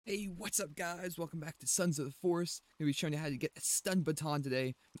Hey, what's up guys? Welcome back to Sons of the Forest. I'm going to be showing you how to get a stun baton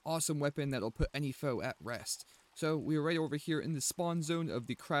today. An awesome weapon that'll put any foe at rest. So we are right over here in the spawn zone of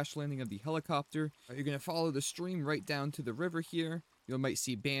the crash landing of the helicopter. You're going to follow the stream right down to the river here. You might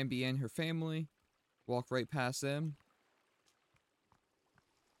see Bambi and her family. Walk right past them.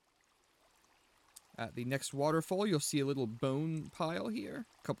 At the next waterfall, you'll see a little bone pile here.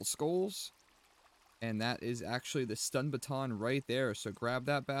 A couple skulls. And that is actually the stun baton right there. So grab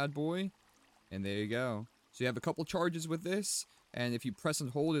that bad boy. And there you go. So you have a couple charges with this. And if you press and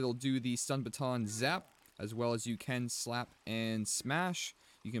hold, it'll do the stun baton zap. As well as you can slap and smash.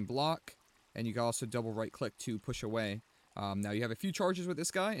 You can block. And you can also double right click to push away. Now you have a few charges with this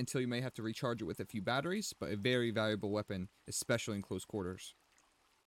guy until you may have to recharge it with a few batteries. But a very valuable weapon, especially in close quarters.